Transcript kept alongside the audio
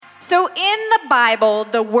So in the Bible,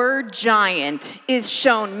 the word giant is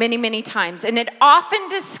shown many, many times, and it often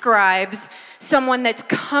describes someone that's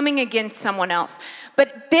coming against someone else.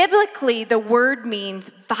 But biblically, the word means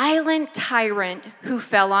violent tyrant who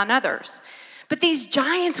fell on others. But these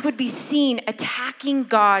giants would be seen attacking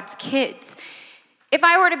God's kids. If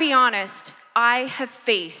I were to be honest, I have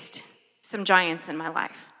faced some giants in my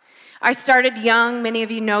life. I started young, many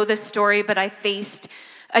of you know this story, but I faced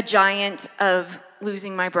a giant of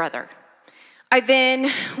losing my brother. I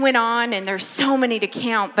then went on, and there's so many to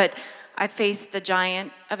count, but I faced the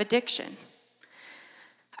giant of addiction.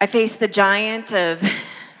 I faced the giant of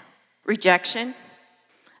rejection.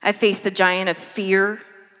 I faced the giant of fear,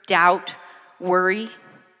 doubt, worry.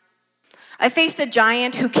 I faced a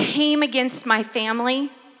giant who came against my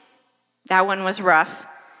family. That one was rough.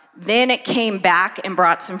 Then it came back and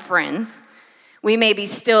brought some friends. We may be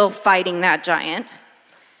still fighting that giant.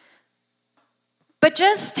 But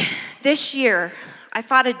just this year, I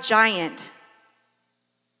fought a giant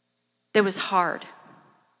that was hard.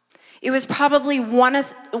 It was probably one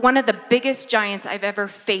of the biggest giants I've ever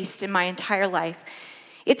faced in my entire life.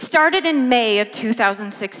 It started in May of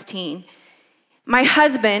 2016. My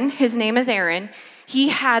husband, his name is Aaron, he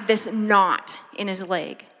had this knot in his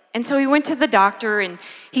leg. And so he went to the doctor, and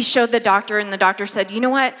he showed the doctor, and the doctor said, you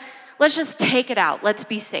know what, let's just take it out. Let's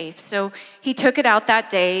be safe. So he took it out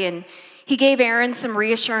that day, and he gave Aaron some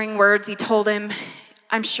reassuring words. He told him,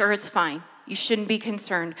 I'm sure it's fine. You shouldn't be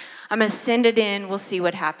concerned. I'm going to send it in. We'll see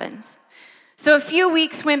what happens. So a few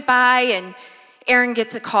weeks went by, and Aaron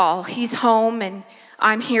gets a call. He's home, and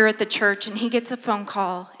I'm here at the church, and he gets a phone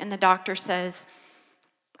call, and the doctor says,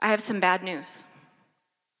 I have some bad news.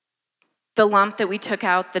 The lump that we took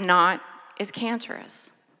out, the knot, is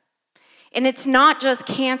cancerous. And it's not just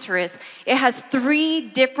cancerous. It has 3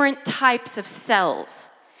 different types of cells.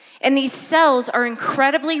 And these cells are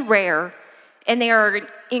incredibly rare, and they are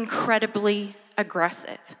incredibly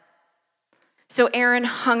aggressive. So Aaron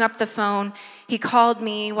hung up the phone. He called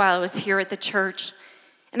me while I was here at the church,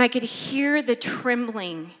 and I could hear the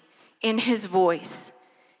trembling in his voice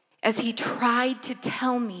as he tried to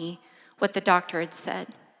tell me what the doctor had said.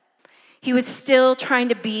 He was still trying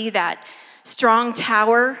to be that strong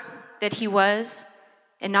tower that he was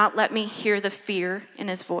and not let me hear the fear in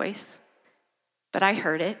his voice. But I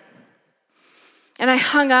heard it. And I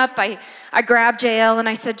hung up. I grabbed JL and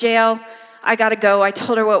I said, JL, I gotta go. I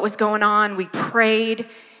told her what was going on. We prayed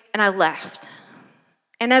and I left.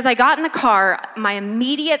 And as I got in the car, my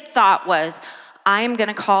immediate thought was, I am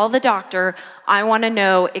gonna call the doctor. I wanna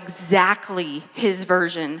know exactly his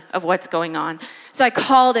version of what's going on. So I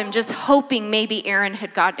called him just hoping maybe Aaron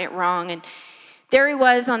had gotten it wrong. And there he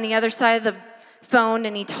was on the other side of the phone,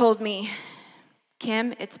 and he told me,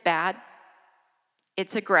 Kim, it's bad.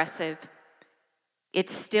 It's aggressive.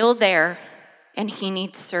 It's still there, and he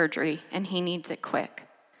needs surgery, and he needs it quick.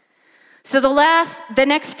 So the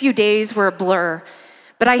next few days were a blur,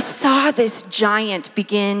 but I saw this giant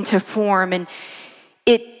begin to form, and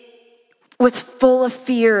it was full of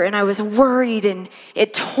fear, and I was worried, and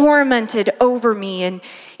it tormented over me and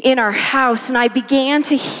in our house, and I began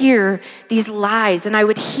to hear these lies, and I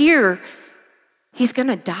would hear, he's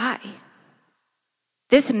gonna die.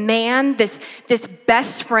 This man, this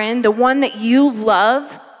best friend, the one that you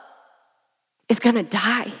love, is gonna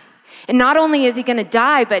die. And not only is he gonna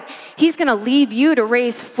die, but he's gonna leave you to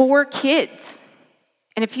raise 4 kids.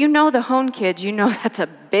 And if you know the Hone kids, you know that's a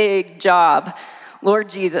big job, Lord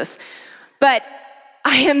Jesus. But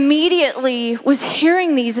I immediately was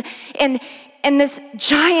hearing these, and this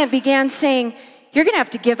giant began saying, you're gonna have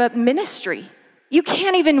to give up ministry. You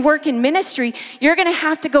can't even work in ministry. You're gonna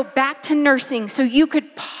have to go back to nursing so you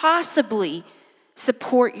could possibly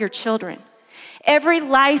support your children. Every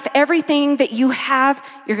life, everything that you have,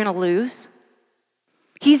 you're gonna lose.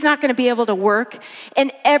 He's not gonna be able to work,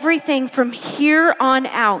 and everything from here on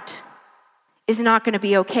out is not gonna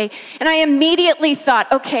be okay. And I immediately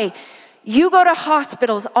thought, okay, you go to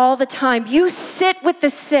hospitals all the time. You sit with the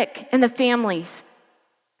sick and the families.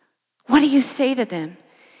 What do you say to them?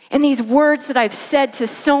 And these words that I've said to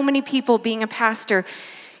so many people being a pastor,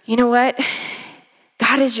 you know what?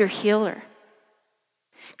 God is your healer.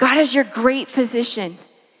 God is your great physician.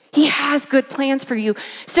 He has good plans for you.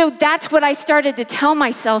 So that's what I started to tell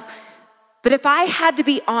myself. But if I had to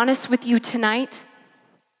be honest with you tonight,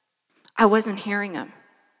 I wasn't hearing him.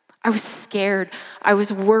 I was scared. I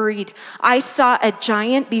was worried. I saw a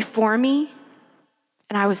giant before me,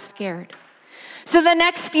 and I was scared. So the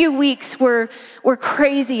next few weeks were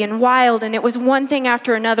crazy and wild, and it was one thing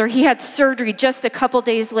after another. He had surgery just a couple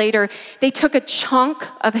days later. They took a chunk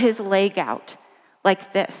of his leg out,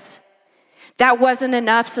 like this. That wasn't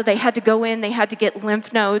enough, so they had to go in, they had to get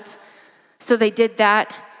lymph nodes. So they did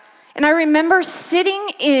that. And I remember sitting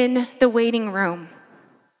in the waiting room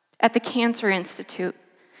at the Cancer Institute.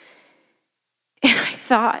 And I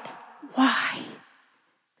thought, why?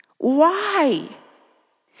 Why?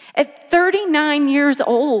 At 39 years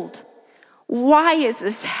old, why is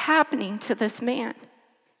this happening to this man?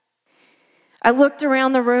 I looked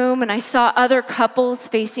around the room and I saw other couples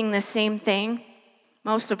facing the same thing,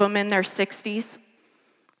 most of them in their 60s.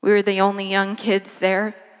 We were the only young kids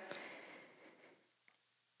there.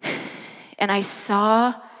 And I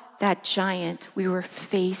saw that giant. We were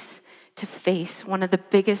face to face, one of the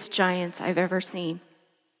biggest giants I've ever seen.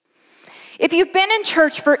 If you've been in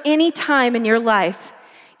church for any time in your life,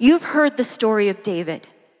 you've heard the story of David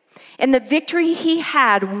and the victory he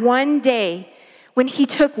had one day when he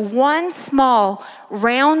took one small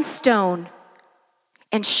round stone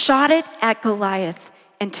and shot it at Goliath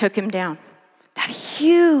and took him down. That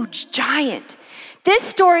huge giant. This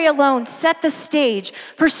story alone set the stage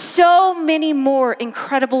for so many more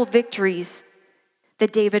incredible victories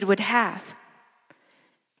that David would have.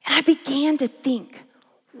 And I began to think,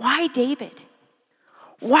 why David?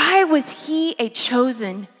 Why was he a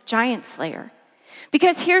chosen giant slayer?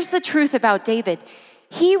 Because here's the truth about David.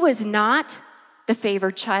 He was not the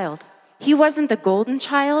favored child. He wasn't the golden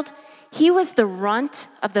child. He was the runt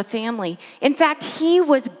of the family. In fact, he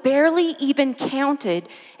was barely even counted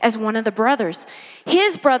as one of the brothers.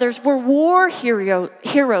 His brothers were war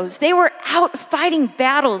heroes. They were out fighting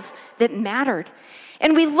battles that mattered.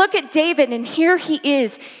 And we look at David, and here he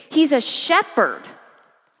is. He's a shepherd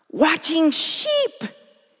watching sheep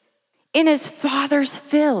in his father's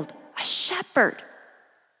field. A shepherd.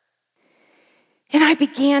 And I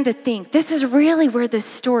began to think, this is really where this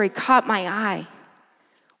story caught my eye.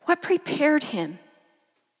 What prepared him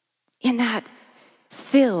in that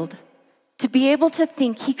field to be able to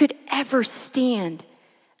think he could ever stand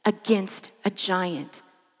against a giant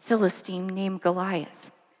Philistine named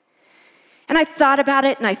Goliath? And I thought about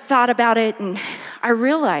it, and I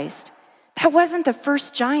realized that wasn't the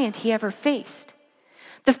first giant he ever faced.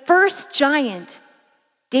 The first giant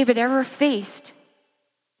David ever faced,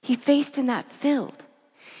 he faced in that field.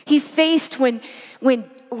 He faced when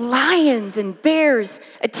lions and bears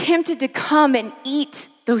attempted to come and eat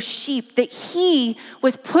those sheep that he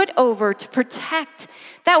was put over to protect.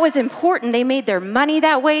 That was important. They made their money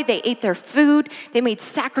that way. They ate their food. They made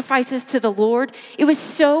sacrifices to the Lord. It was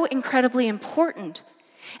so incredibly important.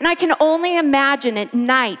 And I can only imagine at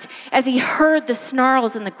night as he heard the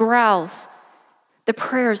snarls and the growls, the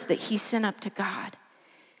prayers that he sent up to God.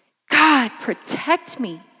 God, protect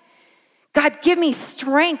me. God, give me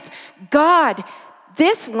strength. God,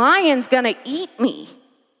 this lion's gonna eat me.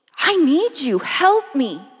 I need you, help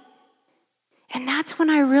me. And that's when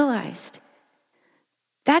I realized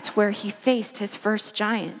that's where he faced his first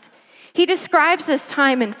giant. He describes this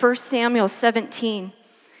time in 1 Samuel 17.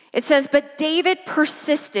 It says, but David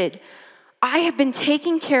persisted. I have been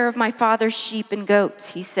taking care of my father's sheep and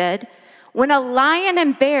goats, he said. When a lion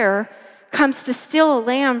and bear comes to steal a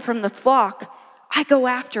lamb from the flock, I go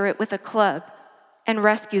after it with a club and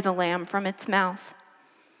rescue the lamb from its mouth.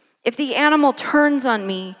 If the animal turns on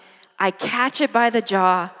me, I catch it by the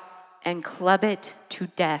jaw and club it to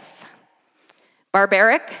death.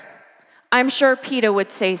 Barbaric? I'm sure PETA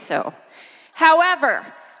would say so. However,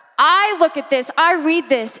 I look at this, I read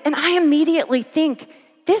this, and I immediately think,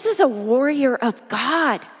 this is a warrior of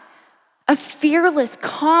God, a fearless,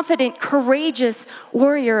 confident, courageous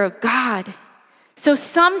warrior of God. So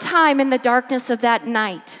sometime in the darkness of that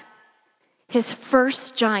night, his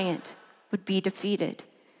first giant would be defeated.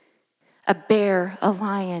 A bear, a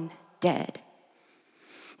lion, dead.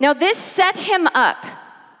 Now this set him up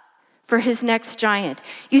for his next giant.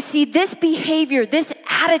 You see, this behavior, this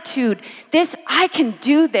attitude, this I can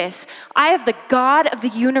do this, I have the God of the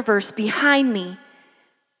universe behind me.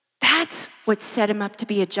 That's what set him up to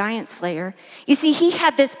be a giant slayer. You see, he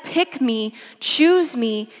had this pick me, choose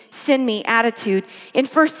me, send me attitude. In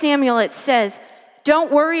 1 Samuel it says,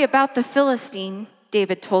 don't worry about the Philistine,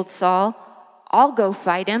 David told Saul. I'll go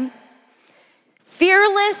fight him.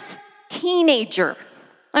 Fearless teenager.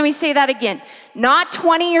 Let me say that again. Not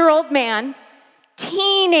 20-year-old man,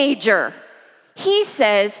 teenager. He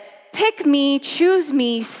says, pick me, choose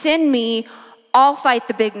me, send me, I'll fight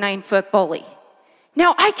the big 9-foot bully.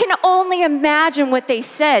 Now, I can only imagine what they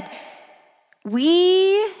said.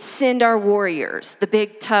 We send our warriors, the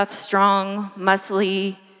big, tough, strong,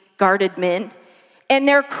 muscly, guarded men, and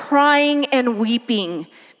they're crying and weeping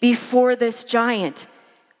before this giant.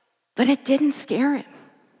 But it didn't scare him.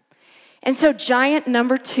 And so giant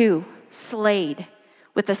number 2, slayed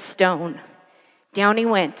with a stone. Down he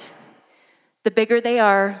went. The bigger they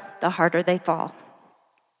are, the harder they fall.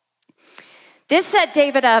 This set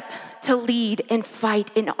David up to lead and fight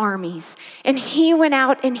in armies. And he went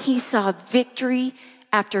out and he saw victory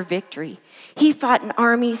after victory. He fought in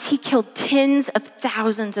armies. He killed tens of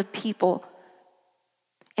thousands of people.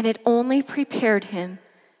 And it only prepared him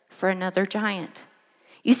for another giant.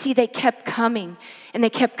 You see, they kept coming and they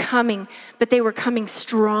kept coming, but they were coming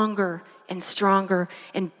stronger and stronger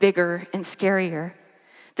and bigger and scarier.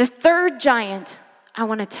 The third giant I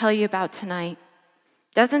want to tell you about tonight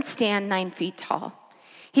doesn't stand 9 feet tall.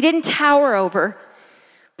 He didn't tower over,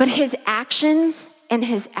 but his actions and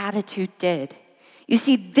his attitude did. You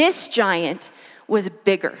see, this giant was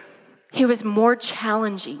bigger. He was more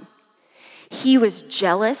challenging. He was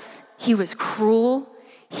jealous. He was cruel.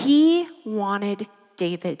 He wanted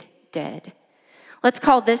David dead. Let's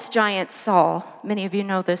call this giant Saul. Many of you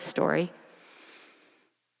know this story.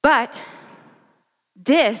 But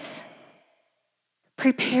this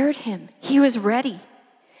prepared him. He was ready.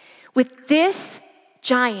 With this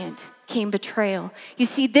giant came betrayal. You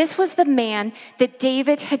see, this was the man that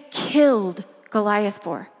David had killed Goliath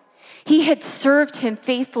for. He had served him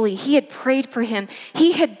faithfully. He had prayed for him.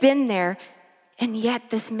 He had been there, and yet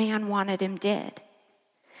this man wanted him dead.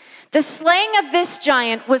 The slaying of this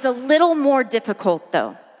giant was a little more difficult,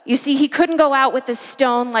 though. You see, he couldn't go out with a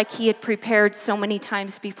stone like he had prepared so many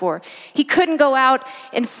times before. He couldn't go out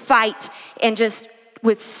and fight and just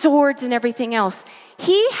with swords and everything else.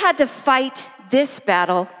 He had to fight this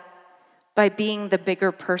battle by being the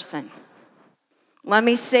bigger person. Let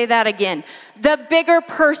me say that again. The bigger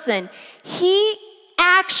person. He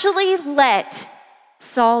actually let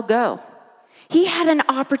Saul go. He had an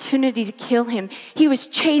opportunity to kill him. He was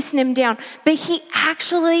chasing him down, but he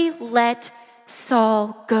actually let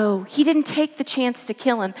Saul go. He didn't take the chance to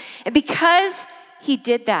kill him. And because he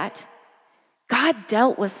did that, God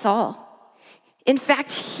dealt with Saul. In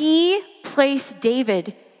fact, he placed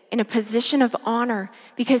David in a position of honor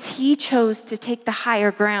because he chose to take the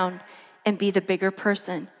higher ground and be the bigger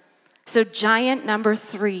person. So giant number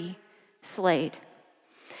 3, slayed.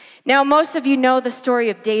 Now, most of you know the story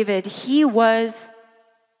of David. He was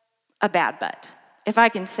a bad bat, if I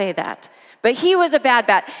can say that. But he was a bad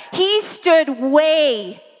bat. He stood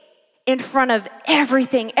way in front of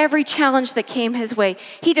everything, every challenge that came his way.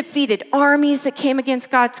 He defeated armies that came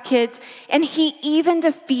against God's kids, and he even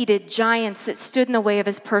defeated giants that stood in the way of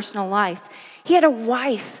his personal life. He had a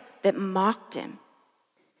wife that mocked him.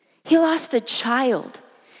 He lost a child.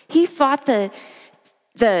 He fought the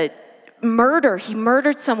murder. He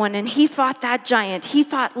murdered someone, and he fought that giant. He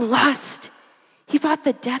fought lust. He fought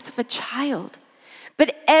the death of a child.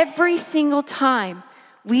 But every single time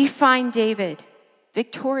we find David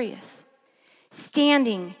victorious,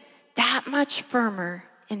 standing that much firmer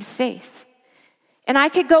in faith. And I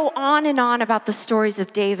could go on and on about the stories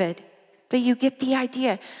of David, but you get the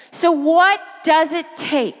idea. So what does it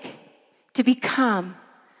take to become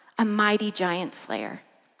a mighty giant slayer?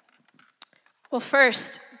 Well,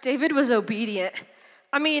 first, David was obedient.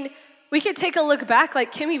 I mean, we could take a look back,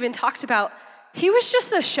 like Kim even talked about. He was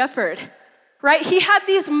just a shepherd, right? He had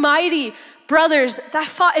these mighty brothers that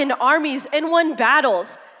fought in armies and won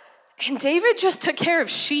battles. And David just took care of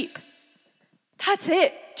sheep. That's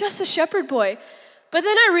it, just a shepherd boy. But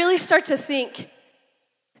then I really start to think,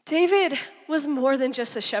 David was more than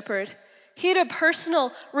just a shepherd. He had a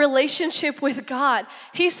personal relationship with God.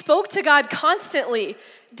 He spoke to God constantly.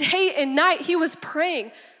 Day and night, he was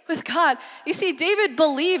praying with God. You see, David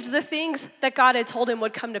believed the things that God had told him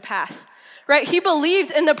would come to pass, right? He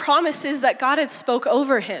believed in the promises that God had spoke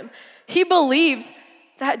over him. He believed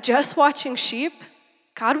that just watching sheep,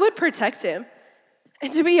 God would protect him.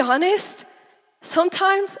 And to be honest,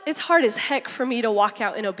 sometimes it's hard as heck for me to walk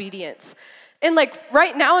out in obedience. And like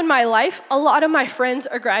right now in my life, a lot of my friends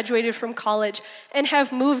are graduated from college and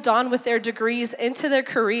have moved on with their degrees into their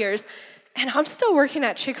careers. And I'm still working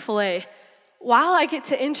at Chick-fil-A while I get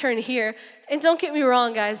to intern here. And don't get me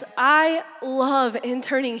wrong, guys, I love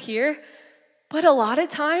interning here. But a lot of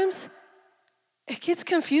times, it gets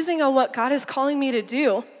confusing on what God is calling me to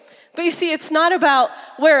do. But you see, it's not about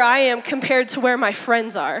where I am compared to where my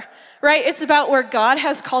friends are, right? It's about where God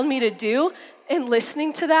has called me to do and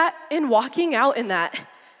listening to that and walking out in that.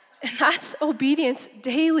 And that's obedience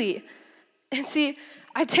daily. And see,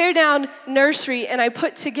 I tear down nursery and I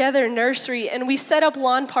put together nursery and we set up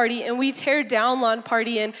lawn party and we tear down lawn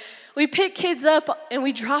party and we pick kids up and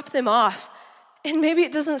we drop them off. And maybe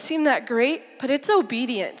it doesn't seem that great, but it's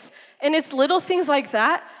obedience. And it's little things like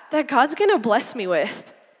that that God's gonna bless me with.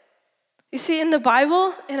 You see, in the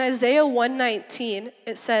Bible, in Isaiah 1:19,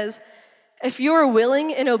 it says, If you are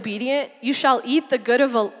willing and obedient, you shall eat the good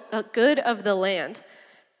of the land.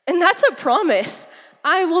 And that's a promise.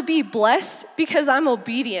 I will be blessed because I'm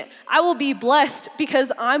obedient. I will be blessed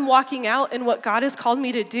because I'm walking out in what God has called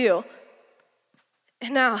me to do.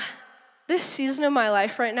 And now, this season of my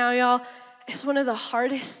life right now, y'all, is one of the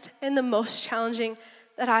hardest and the most challenging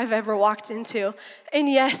that I've ever walked into. And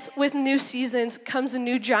yes, with new seasons comes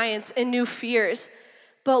new giants and new fears.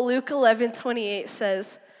 But Luke 11:28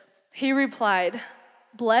 says, he replied,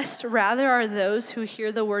 blessed rather are those who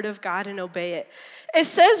hear the word of God and obey it. It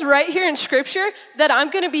says right here in scripture that I'm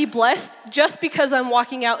gonna be blessed just because I'm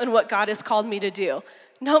walking out in what God has called me to do,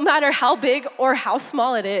 no matter how big or how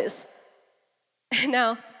small it is. And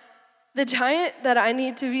now, the giant that I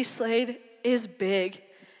need to be slayed is big.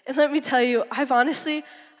 And let me tell you,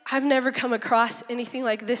 I've never come across anything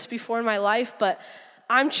like this before in my life, but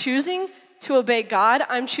I'm choosing to obey God.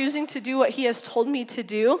 I'm choosing to do what he has told me to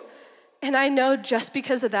do. And I know just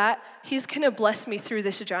because of that, he's gonna bless me through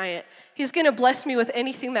this giant. He's gonna bless me with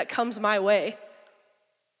anything that comes my way.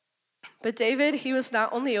 But David, he was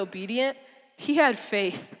not only obedient, he had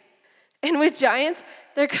faith. And with giants,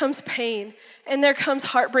 there comes pain, and there comes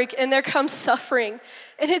heartbreak, and there comes suffering.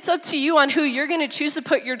 And it's up to you on who you're gonna choose to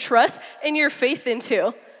put your trust and your faith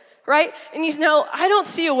into, right? And you know, I don't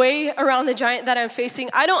see a way around the giant that I'm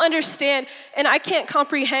facing. I don't understand, and I can't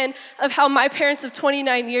comprehend of how my parents of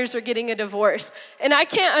 29 years are getting a divorce. And I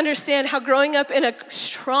can't understand how growing up in a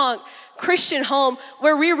strong Christian home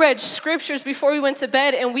where we read scriptures before we went to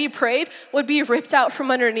bed and we prayed would be ripped out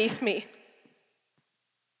from underneath me.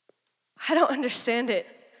 I don't understand it.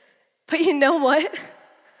 But you know what?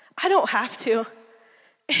 I don't have to.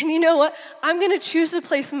 And you know what? I'm gonna choose to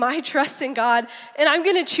place my trust in God, and I'm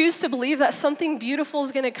gonna choose to believe that something beautiful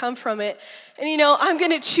is gonna come from it. And you know, I'm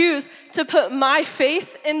gonna choose to put my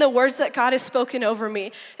faith in the words that God has spoken over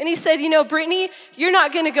me. And he said, you know, Brittany, you're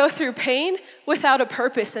not gonna go through pain without a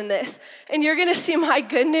purpose in this. And you're gonna see my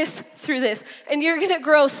goodness through this. And you're gonna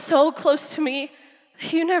grow so close to me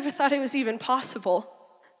that you never thought it was even possible.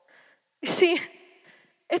 You see,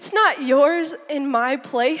 it's not yours in my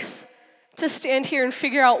place to stand here and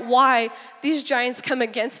figure out why these giants come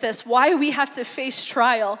against us, why we have to face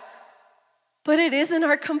trial. But it is in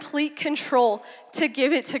our complete control to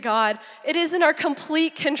give it to God. It is in our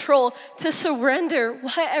complete control to surrender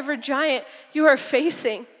whatever giant you are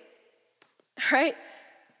facing, right?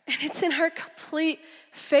 And it's in our complete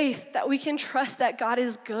faith that we can trust that God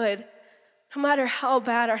is good, no matter how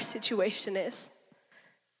bad our situation is.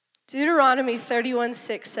 Deuteronomy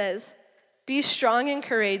 31:6 says, be strong and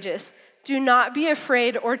courageous. Do not be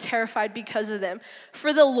afraid or terrified because of them.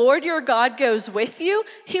 For the Lord your God goes with you.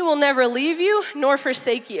 He will never leave you nor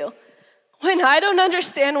forsake you. When I don't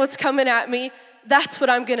understand what's coming at me, that's what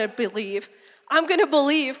I'm gonna believe. I'm gonna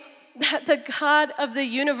believe that the God of the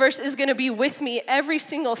universe is gonna be with me every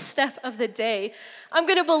single step of the day. I'm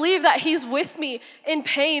gonna believe that he's with me in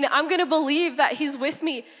pain. I'm gonna believe that he's with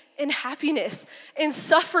me in happiness, in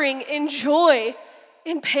suffering, in joy,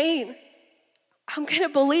 in pain. I'm gonna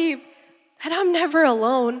believe that I'm never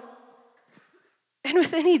alone. And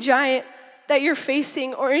with any giant that you're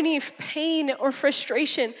facing or any pain or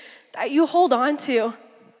frustration that you hold on to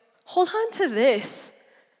this,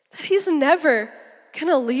 that he's never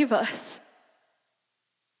gonna leave us.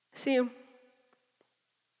 See,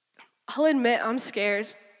 I'll admit I'm scared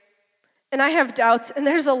and I have doubts and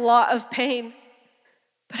there's a lot of pain,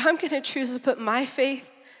 but I'm gonna choose to put my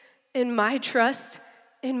faith and my trust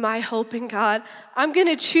in my hope in God. I'm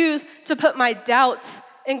gonna choose to put my doubts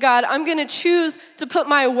in God. I'm gonna choose to put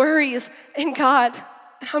my worries in God.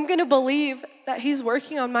 And I'm gonna believe that he's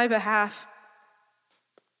working on my behalf.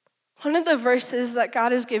 One of the verses that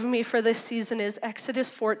God has given me for this season is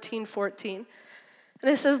Exodus 14:14.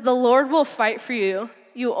 And it says, the Lord will fight for you.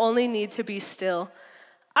 You only need to be still.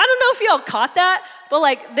 I don't know if y'all caught that, but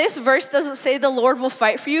like this verse doesn't say the Lord will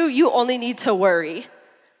fight for you. You only need to worry.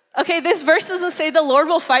 Okay, this verse doesn't say the Lord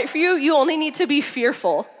will fight for you. You only need to be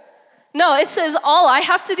fearful. No, it says all I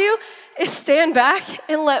have to do is stand back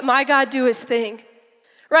and let my God do his thing,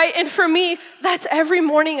 right? And for me, that's every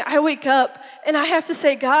morning I wake up and I have to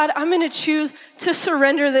say, God, I'm gonna choose to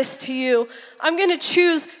surrender this to you. I'm gonna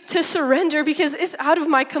choose to surrender because it's out of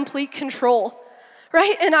my complete control,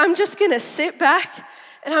 right? And I'm just gonna sit back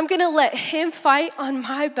and I'm gonna let him fight on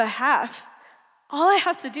my behalf. All I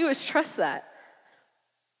have to do is trust that.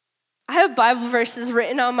 I have Bible verses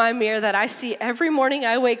written on my mirror that I see every morning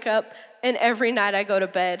I wake up and every night I go to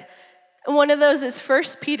bed. And one of those is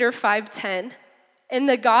 1 Peter 5:10. And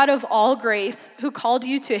the God of all grace, who called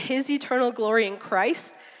you to his eternal glory in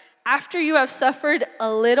Christ, after you have suffered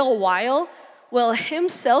a little while, will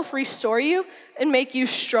himself restore you and make you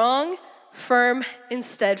strong, firm, and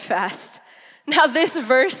steadfast. Now this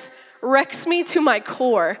verse wrecks me to my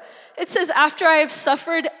core. It says, after I have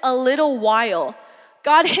suffered a little while,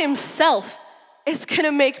 God himself is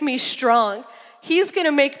gonna make me strong. He's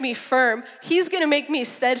gonna make me firm. He's gonna make me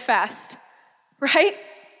steadfast, right?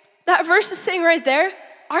 That verse is saying right there,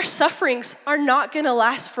 our sufferings are not gonna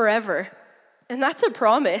last forever. And that's a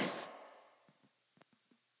promise.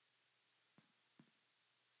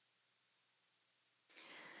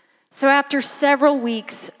 So after several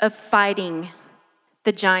weeks of fighting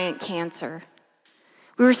the giant cancer,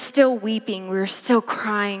 we were still weeping, we were still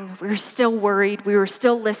crying, we were still worried, we were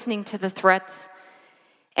still listening to the threats.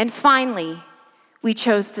 And finally, we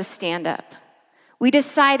chose to stand up. We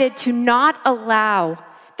decided to not allow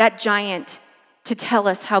that giant to tell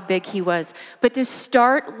us how big he was, but to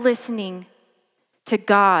start listening to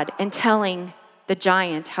God and telling the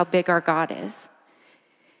giant how big our God is.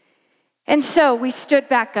 And so we stood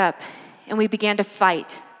back up and we began to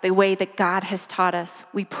fight the way that God has taught us.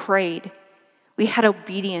 We prayed. We had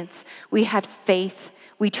obedience. We had faith.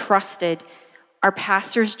 We trusted. Our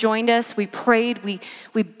pastors joined us. We prayed.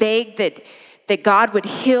 We begged that God would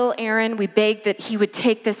heal Aaron. We begged that he would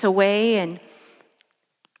take this away, and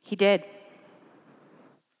he did.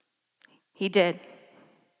 He did.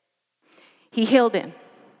 He healed him.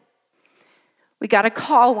 We got a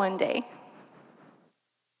call one day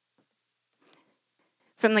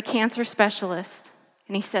from the cancer specialist,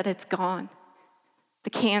 and he said, it's gone. The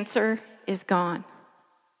cancer is gone.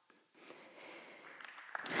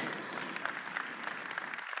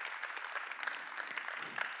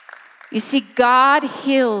 You see, God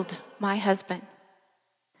healed my husband.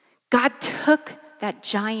 God took that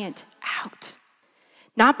giant out.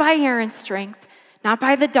 Not by Aaron's strength, not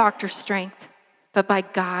by the doctor's strength, but by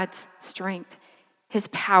God's strength. His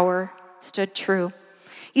power stood true.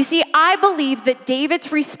 You see, I believe that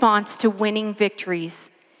David's response to winning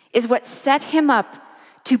victories is what set him up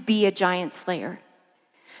to be a giant slayer.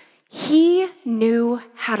 He knew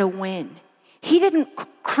how to win. He didn't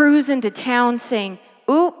cruise into town saying,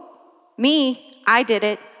 ooh, me, I did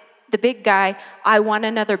it. The big guy, I won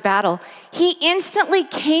another battle. He instantly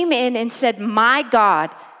came in and said, my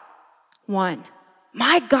God won.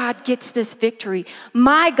 My God gets this victory.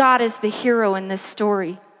 My God is the hero in this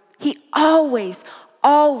story. He always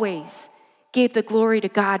gave the glory to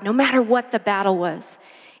God, no matter what the battle was.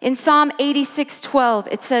 In Psalm 86:12,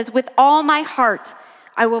 it says, with all my heart,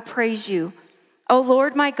 I will praise you. O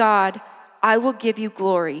Lord my God, I will give you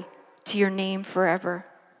glory to your name forever.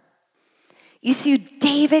 You see,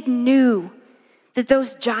 David knew that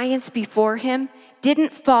those giants before him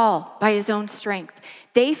didn't fall by his own strength.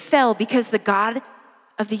 They fell because the God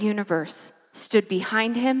of the universe stood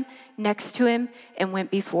behind him, next to him, and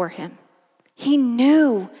went before him. He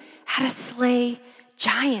knew how to slay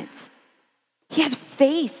giants. He had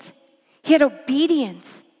faith. He had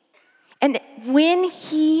obedience. And when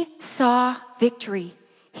he saw victory,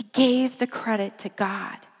 he gave the credit to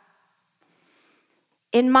God.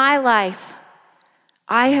 In my life,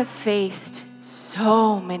 I have faced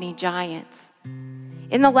so many giants.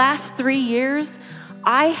 In the last 3 years,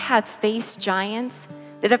 I have faced giants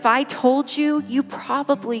that if I told you, you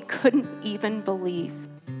probably couldn't even believe.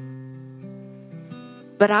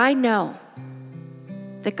 But I know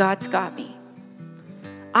that God's got me.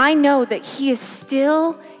 I know that He is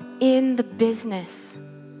still in the business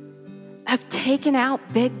of taking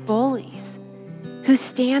out big bullies who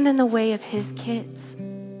stand in the way of His kids.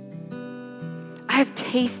 I've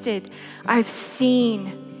tasted, I've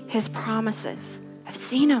seen His promises. I've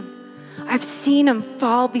seen them. I've seen Him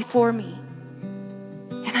fall before me.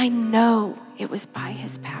 And I know it was by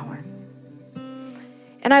His power.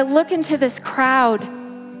 And I look into this crowd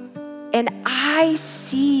and I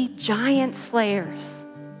see giant slayers.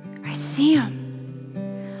 I see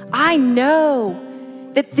them. I know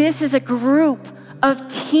that this is a group of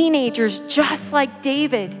teenagers just like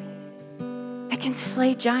David that can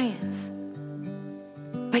slay giants.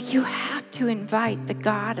 But you have to invite the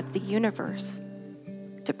God of the universe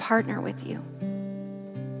to partner with you.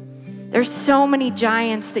 There's so many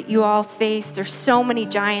giants that you all face. There's so many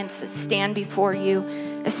giants that stand before you,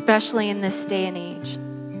 especially in this day and age.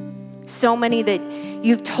 So many that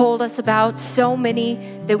you've told us about, so many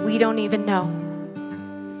that we don't even know.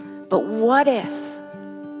 But what if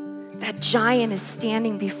that giant is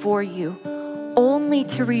standing before you only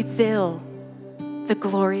to reveal the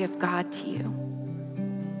glory of God to you?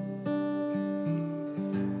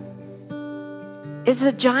 Is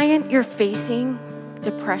the giant you're facing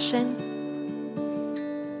depression?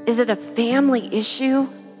 Is it a family issue?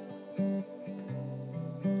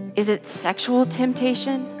 Is it sexual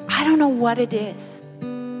temptation? I don't know what it is,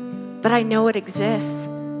 but I know it exists.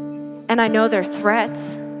 And I know they're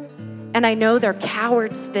threats. And I know they're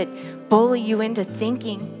cowards that bully you into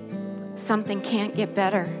thinking something can't get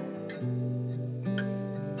better.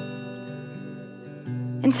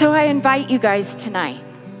 And so I invite you guys tonight.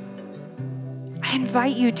 I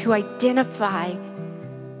invite you to identify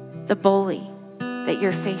the bully that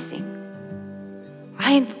you're facing.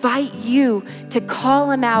 I invite you to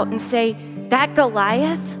call him out and say, that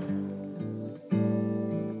Goliath,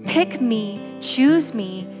 pick me, choose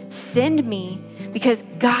me, send me, because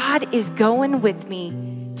God is going with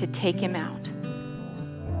me to take him out.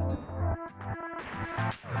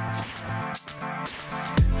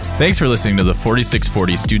 Thanks for listening to the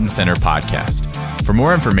 4640 Student Center podcast. For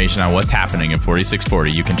more information on what's happening in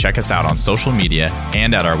 4640, you can check us out on social media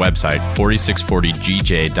and at our website,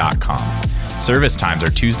 4640gj.com. Service times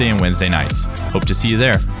are Tuesday and Wednesday nights. Hope to see you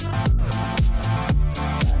there.